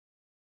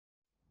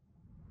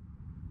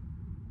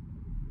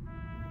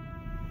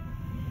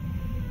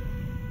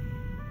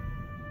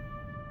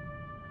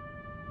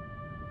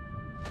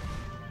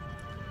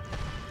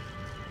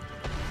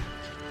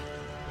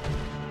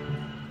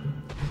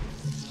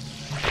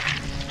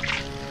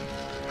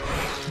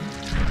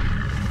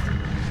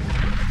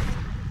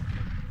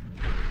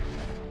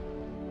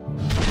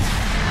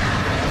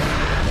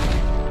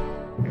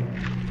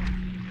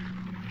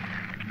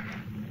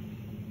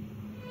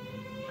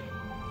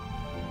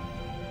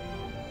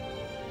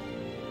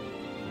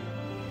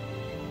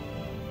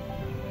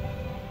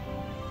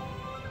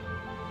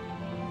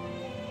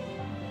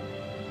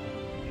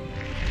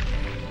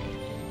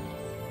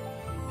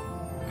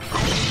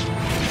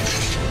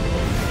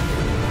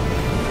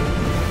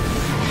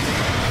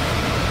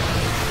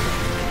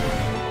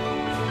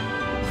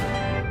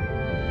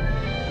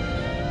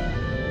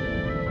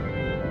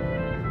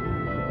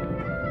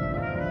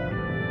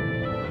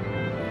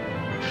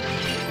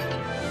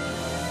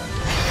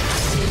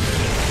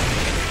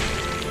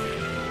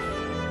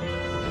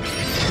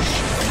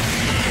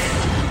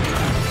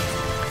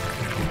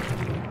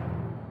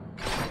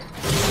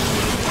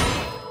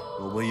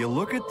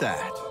at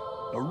that.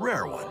 A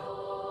rare one.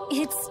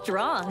 It's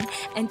strong,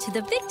 and to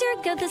the victor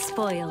go the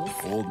spoils.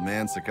 Old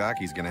man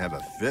Sakaki's gonna have a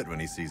fit when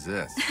he sees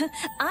this.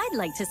 I'd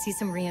like to see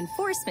some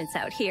reinforcements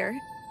out here.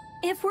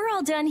 If we're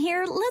all done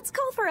here, let's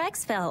call for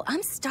Exfil.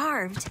 I'm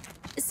starved.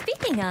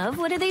 Speaking of,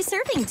 what are they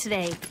serving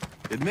today?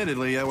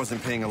 Admittedly, I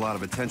wasn't paying a lot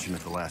of attention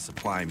at the last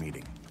supply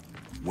meeting.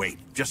 Wait,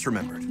 just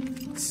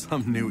remembered.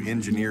 Some new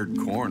engineered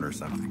corn or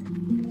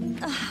something.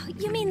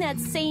 You mean that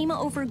same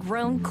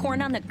overgrown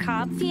corn on the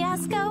cob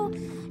fiasco?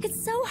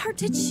 It's so hard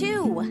to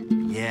chew.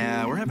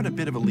 Yeah, we're having a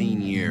bit of a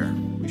lean year.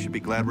 We should be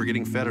glad we're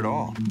getting fed at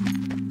all.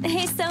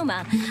 Hey,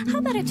 Soma, how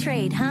about a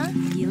trade, huh?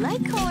 You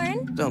like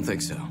corn? Don't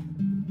think so.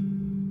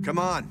 Come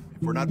on.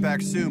 If we're not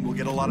back soon, we'll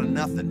get a lot of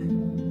nothing.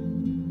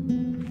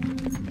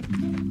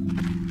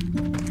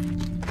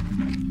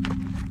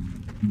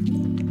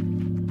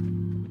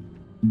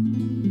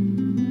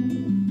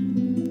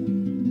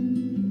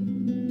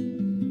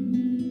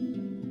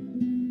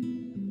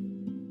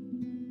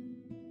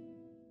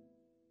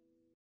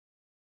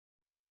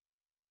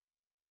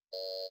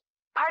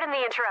 Pardon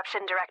the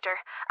interruption, Director.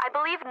 I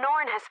believe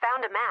Norn has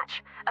found a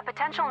match. A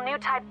potential new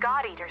type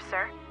God Eater,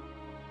 sir.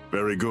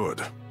 Very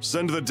good.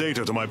 Send the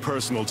data to my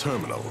personal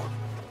terminal.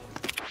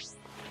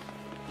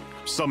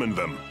 Summon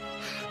them.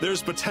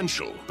 There's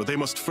potential, but they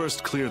must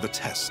first clear the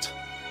test.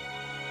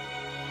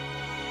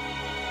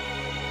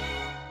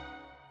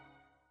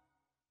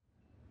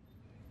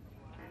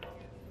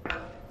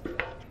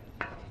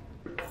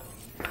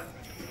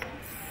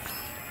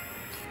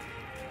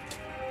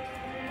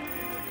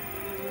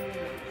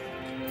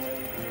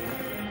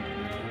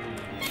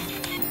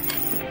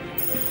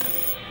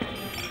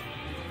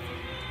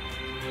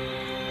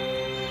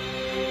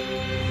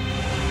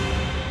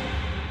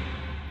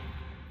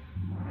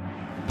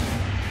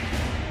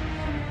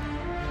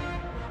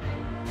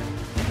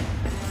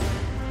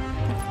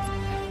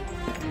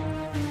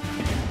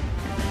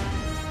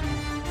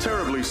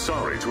 Terribly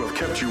sorry to have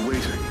kept you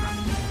waiting.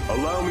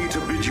 Allow me to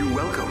bid you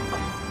welcome.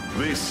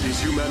 This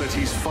is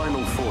humanity's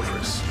final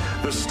fortress,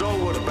 the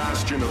stalwart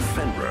bastion of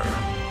Fenrir.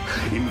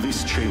 In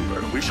this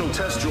chamber, we shall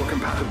test your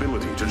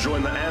compatibility to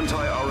join the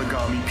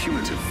anti-Aragami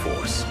punitive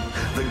force,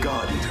 the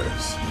God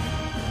Eaters.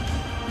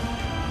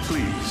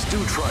 Please,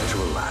 do try to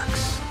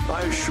relax.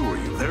 I assure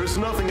you, there is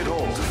nothing at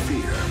all to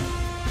fear.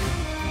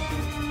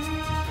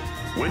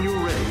 When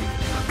you're ready,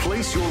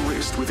 place your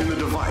wrist within the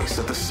device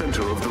at the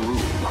center of the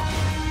room.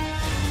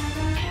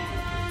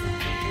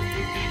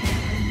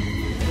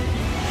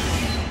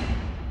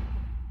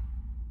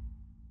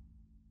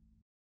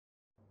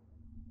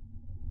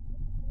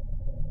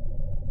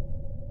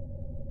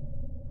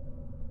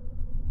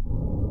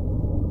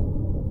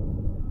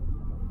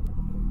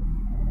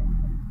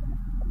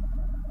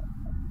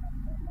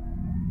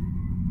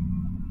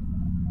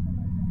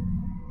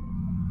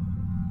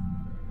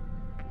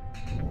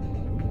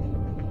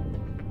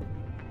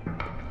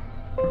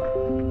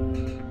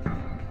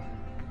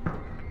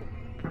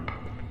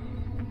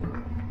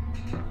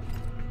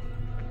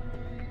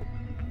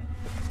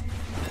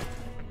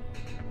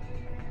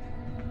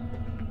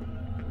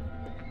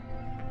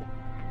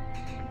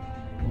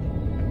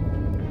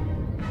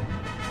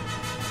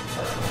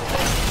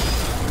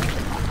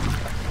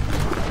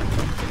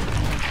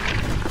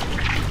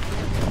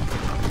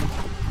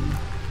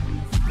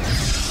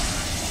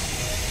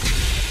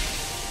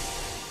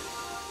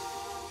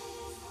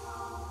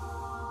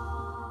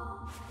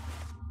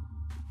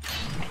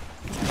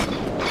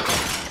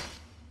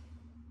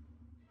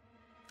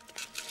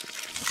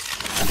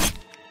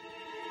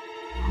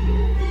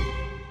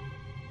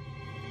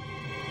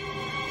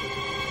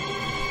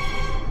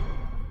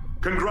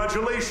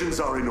 Congratulations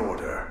are in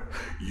order.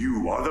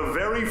 You are the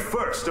very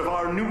first of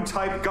our new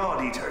type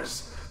God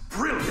Eaters.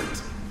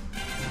 Brilliant!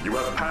 You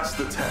have passed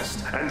the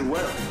test, and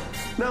well.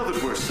 Now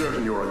that we're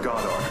certain you're a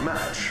God Arc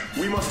match,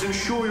 we must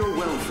ensure your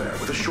welfare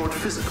with a short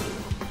physical.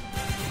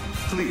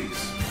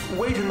 Please,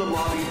 wait in the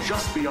lobby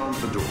just beyond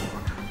the door.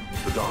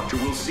 The doctor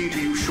will see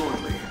to you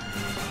shortly.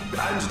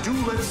 And do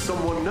let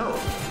someone know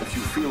if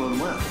you feel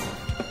unwell.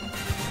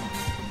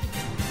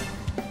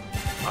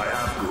 I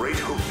have great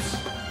hopes.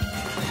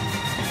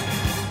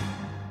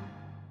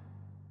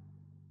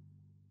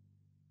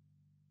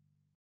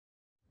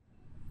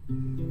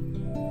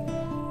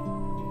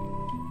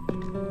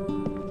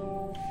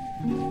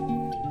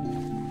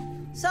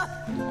 Sup?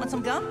 Want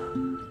some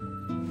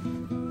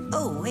gum?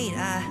 Oh, wait,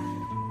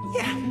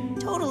 yeah,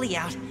 totally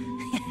out.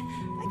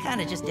 I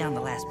kinda just downed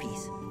the last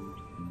piece.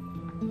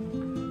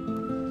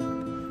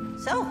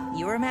 So,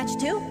 you were a match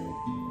too?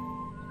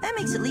 That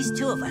makes at least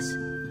two of us.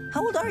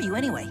 How old are you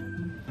anyway?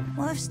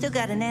 Well, I've still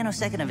got a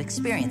nanosecond of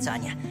experience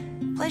on you.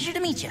 Pleasure to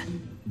meet you.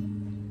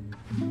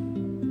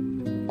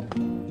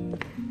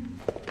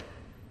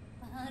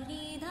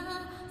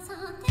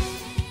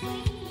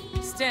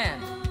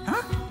 Stand.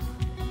 Huh?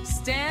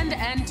 Stand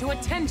and to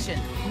attention,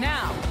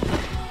 now.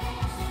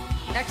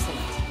 Excellent.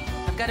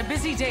 I've got a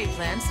busy day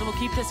planned, so we'll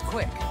keep this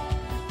quick.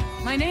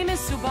 My name is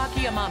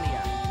Tsubaki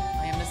Amamiya.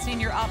 I am the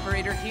senior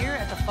operator here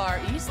at the Far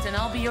East, and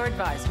I'll be your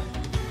advisor.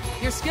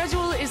 Your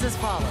schedule is as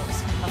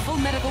follows. A full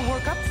medical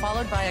workup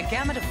followed by a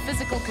gamut of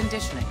physical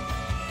conditioning.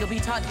 You'll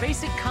be taught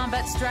basic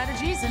combat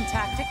strategies and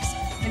tactics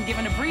and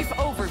given a brief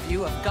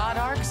overview of God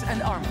Arcs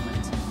and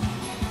armament.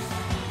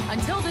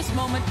 Until this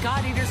moment,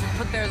 God Eaters have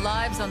put their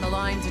lives on the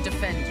line to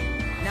defend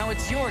you. Now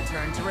it's your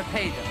turn to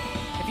repay them.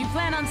 If you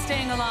plan on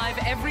staying alive,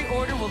 every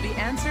order will be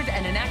answered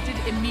and enacted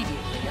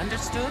immediately.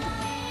 Understood?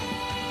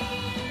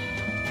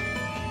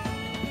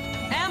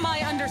 Am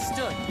I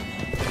understood?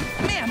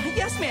 Ma'am,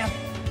 yes, ma'am.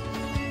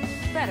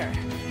 Better.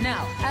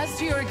 Now, as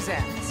to your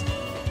exams.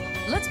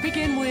 Let's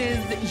begin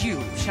with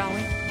you, shall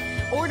we?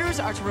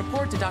 Orders are to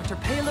report to Dr.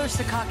 Paylor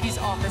Sakaki's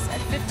office at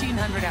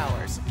 1500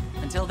 hours.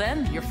 Until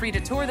then, you're free to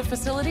tour the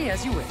facility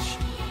as you wish.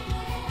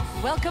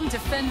 Welcome to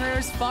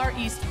Fenrir's Far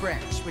East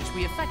Branch, which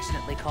we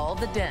affectionately call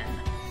the Den.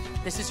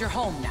 This is your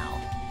home now.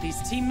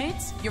 These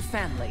teammates, your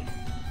family.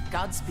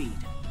 Godspeed.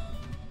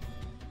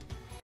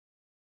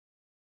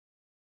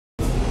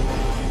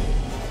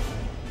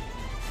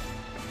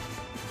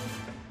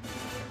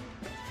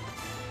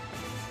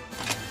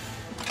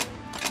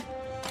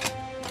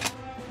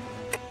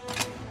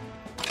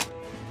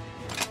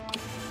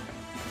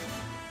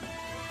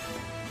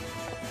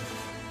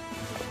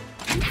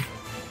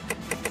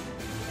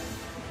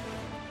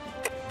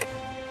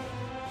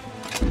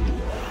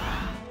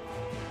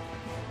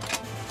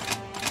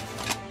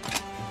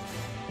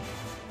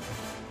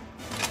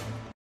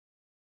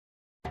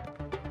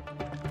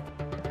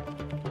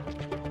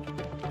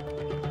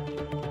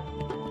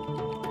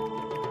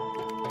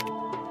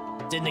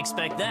 Didn't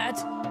expect that.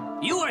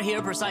 You are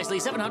here precisely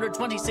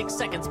 726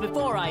 seconds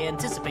before I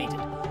anticipated.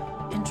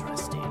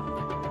 Interesting.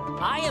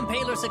 I am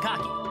Paylor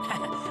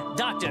Sakaki.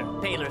 Dr.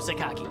 Paylor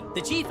Sakaki,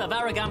 the chief of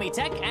Aragami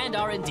Tech and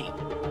R&D.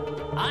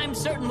 I'm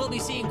certain we'll be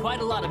seeing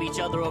quite a lot of each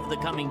other over the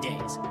coming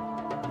days.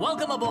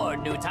 Welcome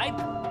aboard, new type.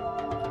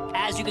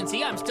 As you can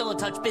see, I'm still a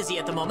touch busy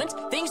at the moment.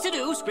 Things to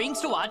do,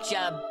 screens to watch,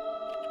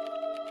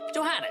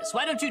 Johannes,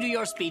 why don't you do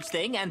your speech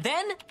thing, and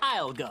then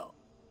I'll go.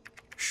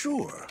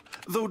 Sure.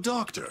 Though,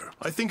 Doctor,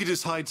 I think it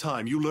is high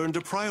time you learn to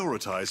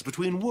prioritize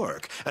between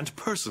work and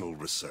personal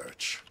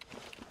research.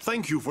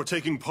 Thank you for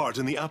taking part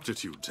in the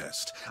aptitude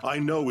test. I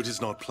know it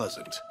is not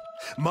pleasant.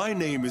 My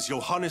name is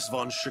Johannes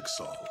von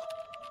Schicksal.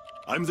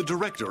 I'm the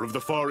director of the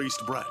Far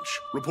East Branch,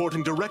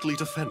 reporting directly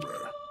to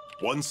Fenrir.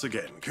 Once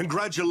again,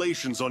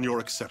 congratulations on your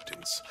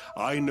acceptance.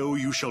 I know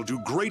you shall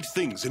do great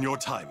things in your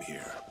time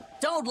here.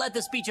 Don't let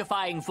the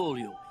speechifying fool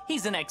you.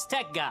 He's an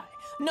ex-tech guy.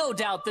 No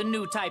doubt the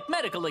new type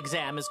medical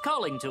exam is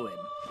calling to him.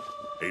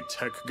 A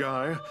tech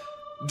guy?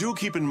 Do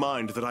keep in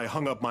mind that I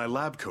hung up my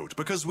lab coat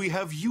because we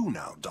have you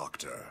now,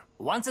 Doctor.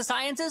 Once a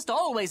scientist,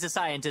 always a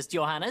scientist,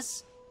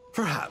 Johannes.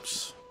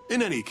 Perhaps.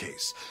 In any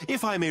case,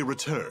 if I may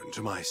return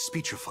to my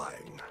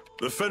speechifying.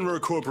 The Fenrir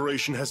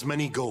Corporation has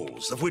many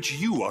goals, of which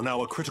you are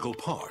now a critical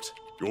part.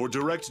 Your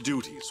direct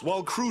duties,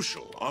 while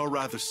crucial, are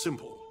rather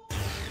simple.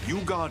 You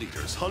God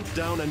Eaters hunt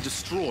down and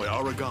destroy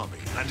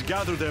Aragami and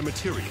gather their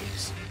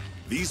materials.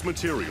 These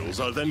materials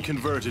are then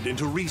converted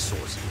into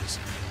resources.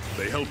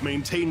 They help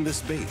maintain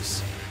this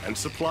base and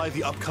supply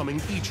the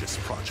upcoming Aegis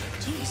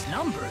project. These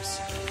numbers.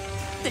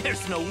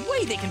 There's no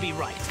way they can be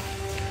right.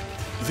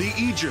 The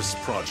Aegis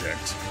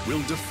project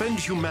will defend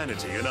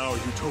humanity in our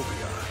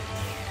utopia.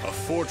 A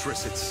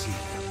fortress at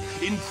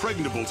sea,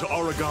 impregnable to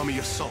Aragami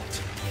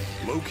assault,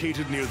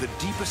 located near the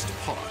deepest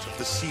part of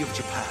the Sea of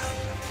Japan.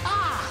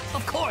 Ah,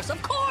 of course,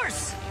 of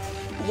course!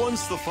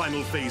 Once the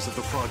final phase of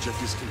the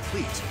project is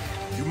complete,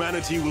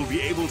 humanity will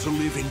be able to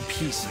live in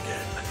peace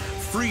again,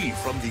 free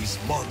from these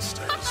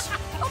monsters.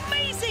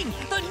 Amazing!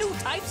 The new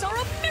types are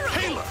a miracle!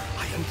 Paylor,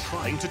 I am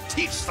trying to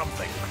teach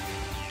something.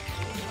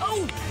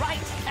 Oh, right.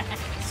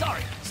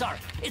 Sorry.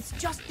 It's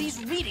just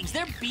these readings.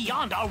 They're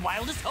beyond our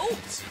wildest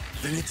hopes.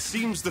 Then it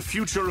seems the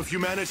future of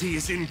humanity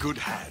is in good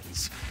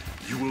hands.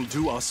 You will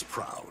do us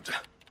proud.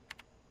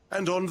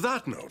 And on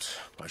that note,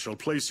 I shall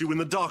place you in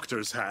the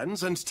doctor's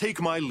hands and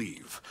take my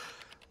leave.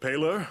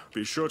 Paylor,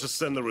 be sure to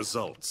send the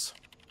results.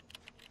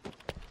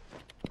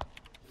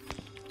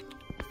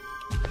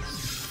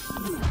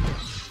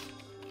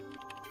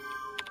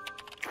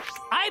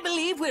 I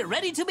believe we're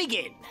ready to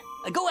begin.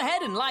 Go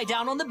ahead and lie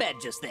down on the bed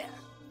just there.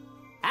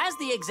 As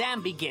the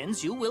exam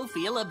begins, you will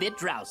feel a bit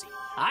drowsy.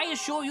 I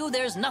assure you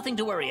there's nothing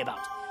to worry about.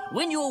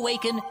 When you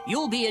awaken,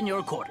 you'll be in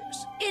your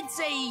quarters. It's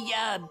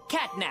a,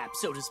 cat nap,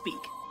 so to speak.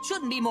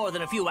 Shouldn't be more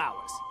than a few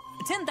hours.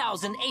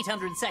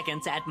 10,800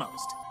 seconds at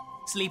most.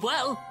 Sleep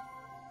well.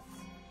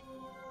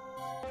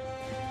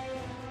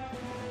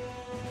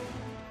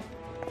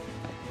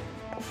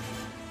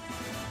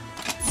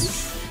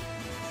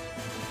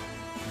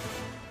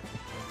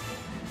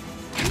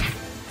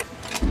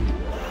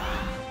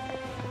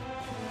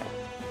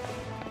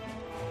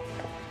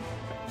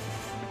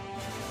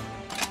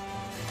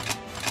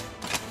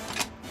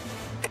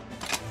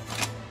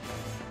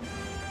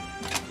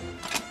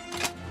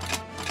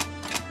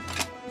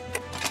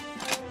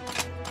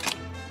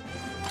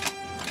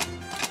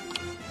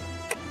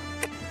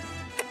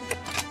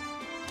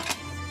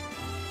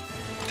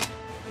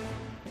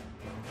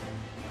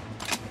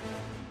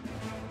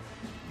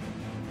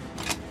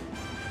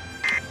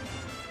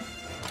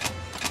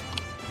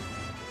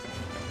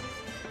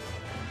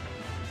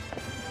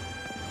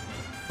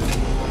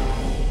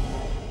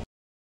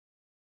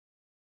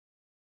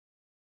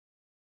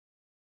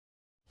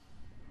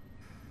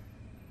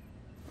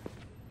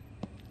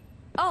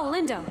 Oh,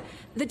 Lindo.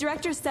 The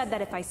director said that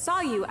if I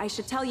saw you, I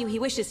should tell you he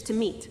wishes to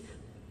meet.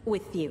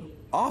 With you.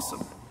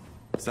 Awesome.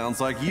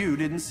 Sounds like you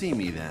didn't see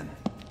me then.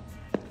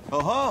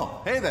 Oh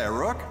ho! Hey there,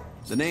 Rook.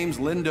 The name's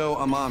Lindo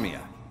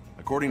Amamiya.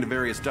 According to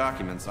various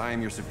documents, I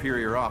am your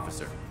superior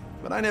officer.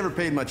 But I never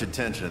paid much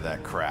attention to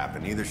that crap,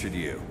 and neither should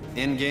you.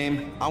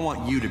 In-game, I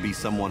want you to be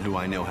someone who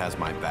I know has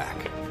my back,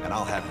 and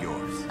I'll have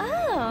yours.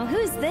 Oh,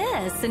 who's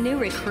this? A new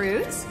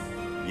recruit?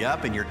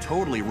 Yup, and you're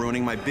totally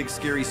ruining my big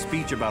scary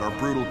speech about our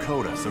brutal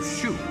coda, so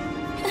shoot.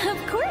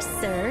 Of course,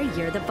 sir.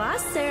 You're the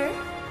boss, sir.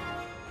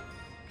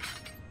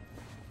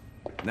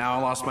 Now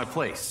I lost my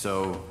place,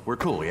 so we're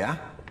cool, yeah?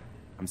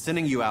 I'm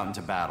sending you out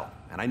into battle,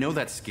 and I know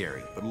that's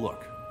scary, but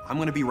look, I'm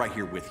gonna be right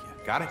here with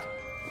you. Got it?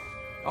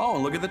 Oh,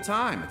 and look at the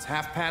time. It's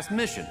 1/2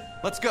 mission.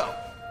 Let's go.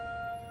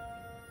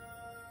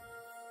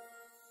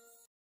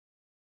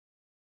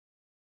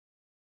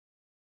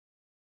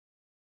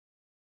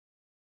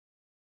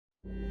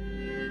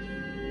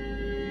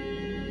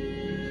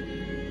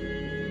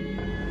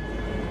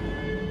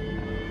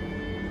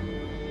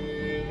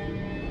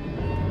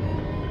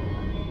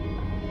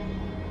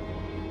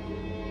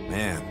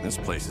 Man, this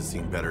place has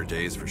seen better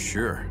days for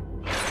sure.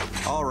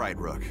 All right,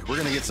 Rook, we're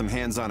gonna get some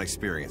hands-on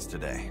experience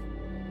today.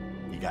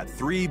 You got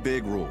 3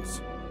 big rules.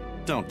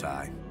 Don't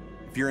die.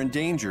 If you're in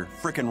danger,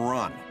 frickin'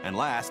 run. And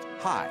last,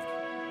 hide.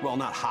 Well,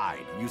 not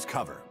hide, use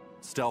cover.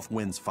 Stealth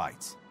wins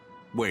fights.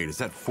 Wait, is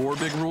that 4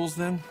 big rules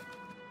then?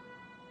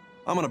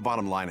 I'm gonna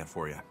bottom line it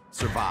for you.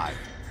 Survive.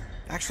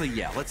 Actually,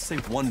 yeah, let's say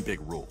 1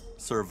 big rule.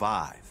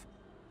 Survive.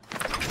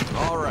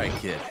 All right,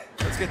 kid.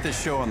 Let's get this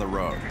show on the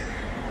road.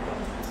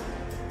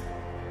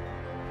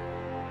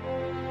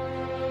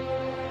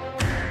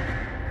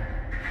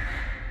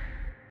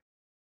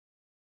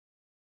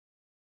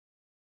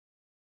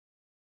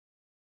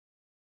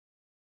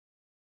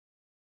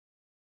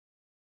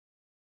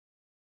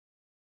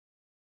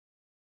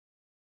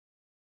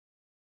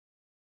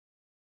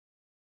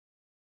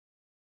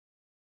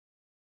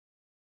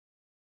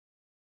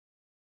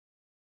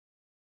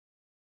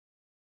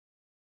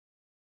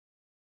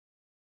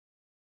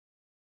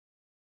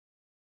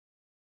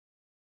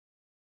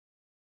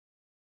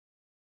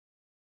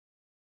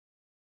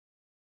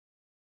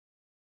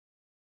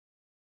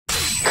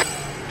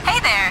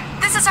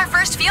 This is our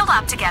first field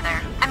op together.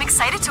 I'm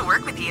excited to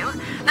work with you.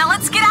 Now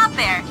let's get out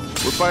there.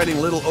 We're fighting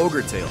little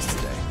ogre tails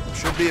today.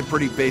 Should be a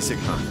pretty basic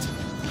hunt.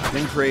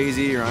 Nothing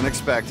crazy or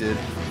unexpected.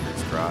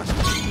 Fingers crossed.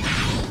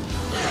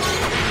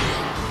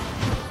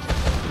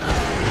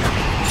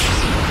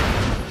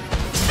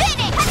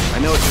 I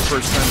know it's your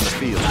first time in the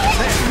field.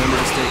 Remember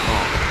to stay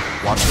calm.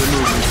 Watch their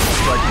movements and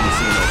strike when you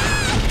see an ogre.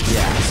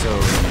 Yeah, so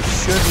you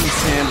shouldn't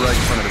stand right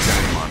in front of a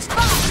giant monster.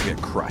 You'll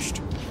get crushed.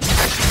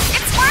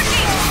 It's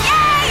working!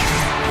 Yay!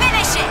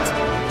 Finish it!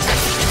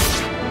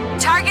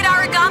 Target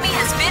origami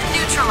has been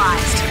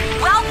neutralized.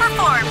 Well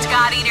performed,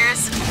 God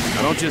Eaters.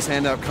 I don't just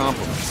hand out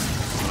compliments.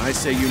 When I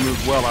say you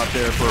moved well out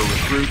there for a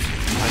recruit,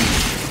 I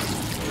mean it.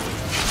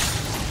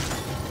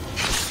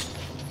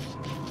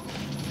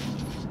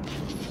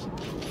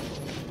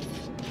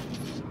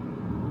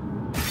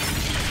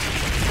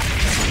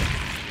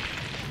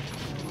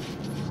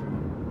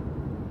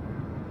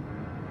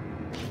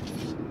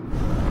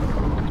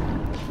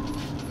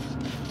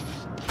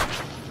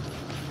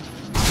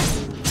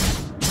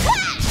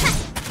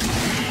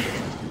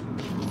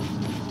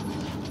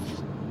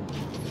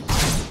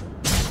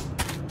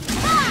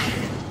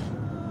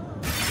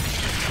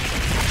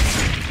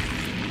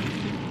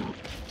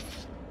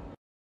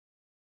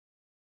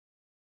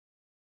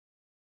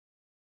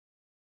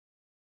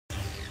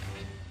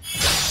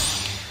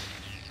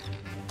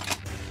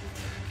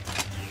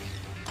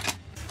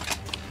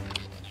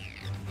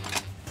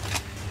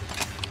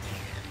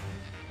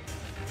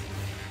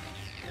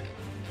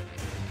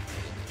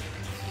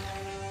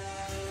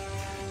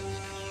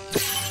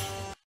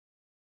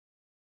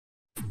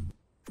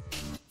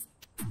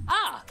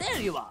 There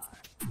you are.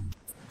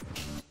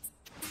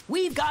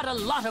 We've got a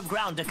lot of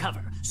ground to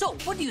cover, so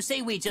what do you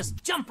say we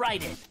just jump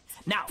right in?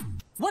 Now,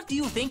 what do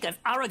you think an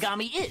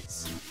origami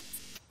is?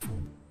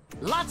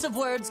 Lots of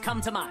words come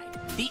to mind.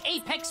 The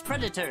apex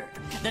predator,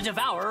 the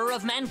devourer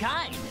of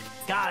mankind,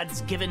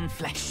 God's given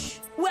flesh.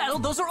 Well,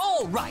 those are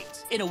all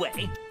right, in a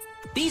way.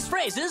 These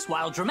phrases,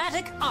 while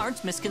dramatic,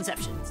 aren't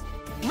misconceptions.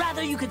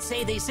 Rather, you could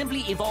say they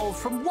simply evolved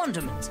from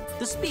wonderment.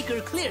 The speaker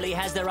clearly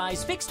has their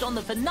eyes fixed on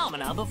the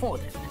phenomena before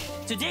them.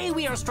 Today,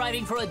 we are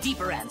striving for a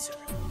deeper answer.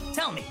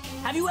 Tell me,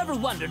 have you ever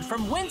wondered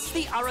from whence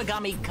the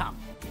origami come?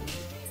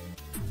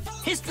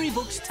 History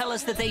books tell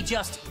us that they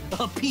just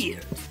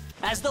appeared,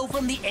 as though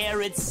from the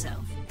air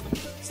itself.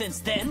 Since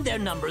then, their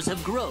numbers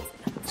have grown.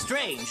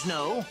 Strange,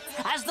 no?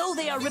 As though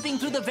they are ripping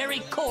through the very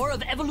core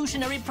of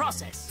evolutionary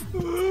process.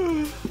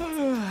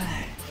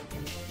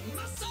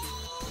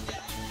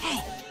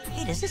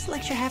 Hey, does this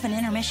lecture have an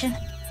intermission?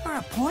 Or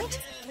a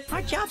point?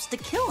 Our job's to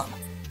kill them.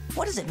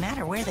 What does it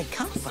matter where they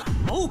come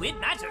from? Oh, it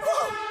matters.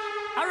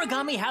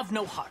 Origami have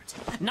no heart.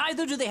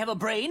 Neither do they have a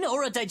brain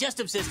or a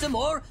digestive system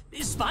or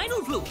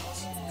spinal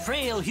fluids.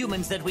 Frail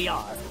humans that we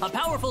are, a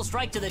powerful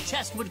strike to the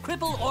chest would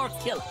cripple or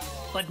kill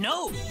us. But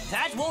no,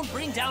 that won't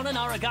bring down an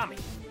Aragami.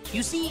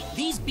 You see,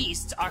 these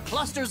beasts are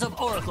clusters of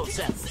oracle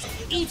cells,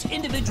 each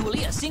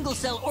individually a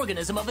single-cell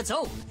organism of its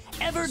own,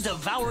 ever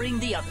devouring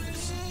the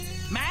others.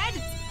 Mad?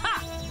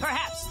 Ha!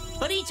 Perhaps.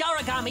 But each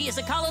Aragami is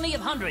a colony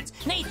of hundreds,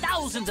 nay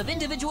thousands of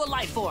individual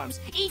life forms,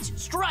 each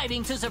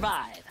striving to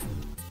survive.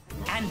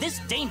 And this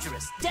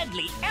dangerous,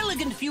 deadly,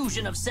 elegant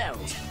fusion of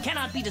cells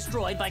cannot be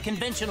destroyed by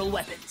conventional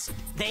weapons.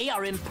 They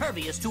are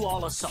impervious to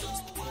all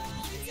assault.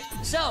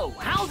 So,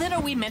 how then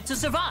are we meant to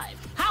survive?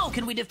 How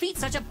can we defeat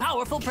such a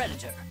powerful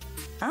predator?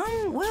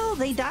 Well,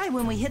 they die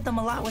when we hit them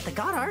a lot with the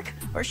God Arc,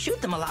 or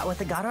shoot them a lot with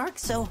the God Arc,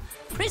 so...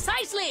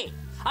 Precisely!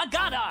 A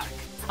God Arc!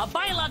 A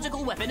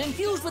biological weapon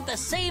infused with the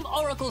same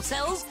oracle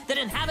cells that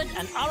inhabit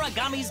an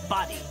Aragami's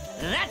body.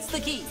 That's the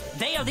key.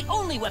 They are the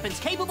only weapons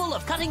capable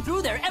of cutting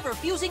through their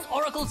ever-fusing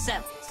oracle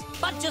cells.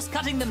 But just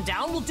cutting them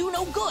down will do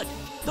no good.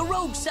 The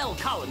rogue cell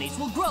colonies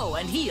will grow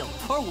and heal,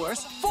 or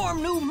worse,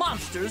 form new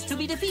monsters to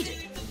be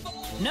defeated.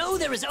 No,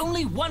 there is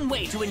only one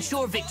way to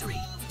ensure victory.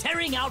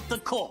 Tearing out the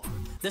core.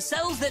 The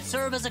cells that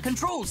serve as a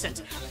control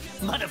center.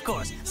 But of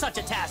course, such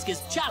a task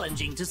is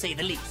challenging to say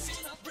the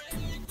least.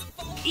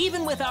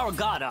 Even with our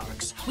God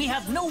Arcs, we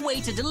have no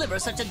way to deliver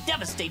such a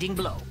devastating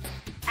blow.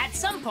 At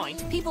some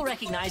point, people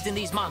recognized in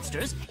these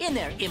monsters, in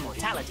their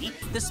immortality,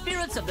 the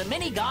spirits of the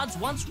many gods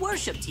once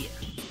worshipped here.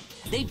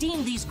 They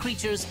deemed these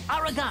creatures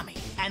Aragami,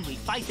 and we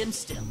fight them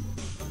still.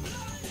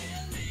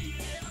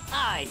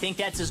 I think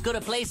that's as good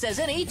a place as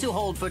any to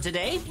hold for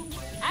today.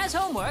 As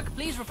homework,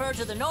 please refer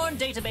to the Norn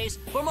database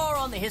for more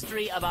on the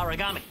history of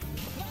Aragami.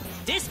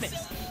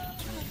 Dismissed!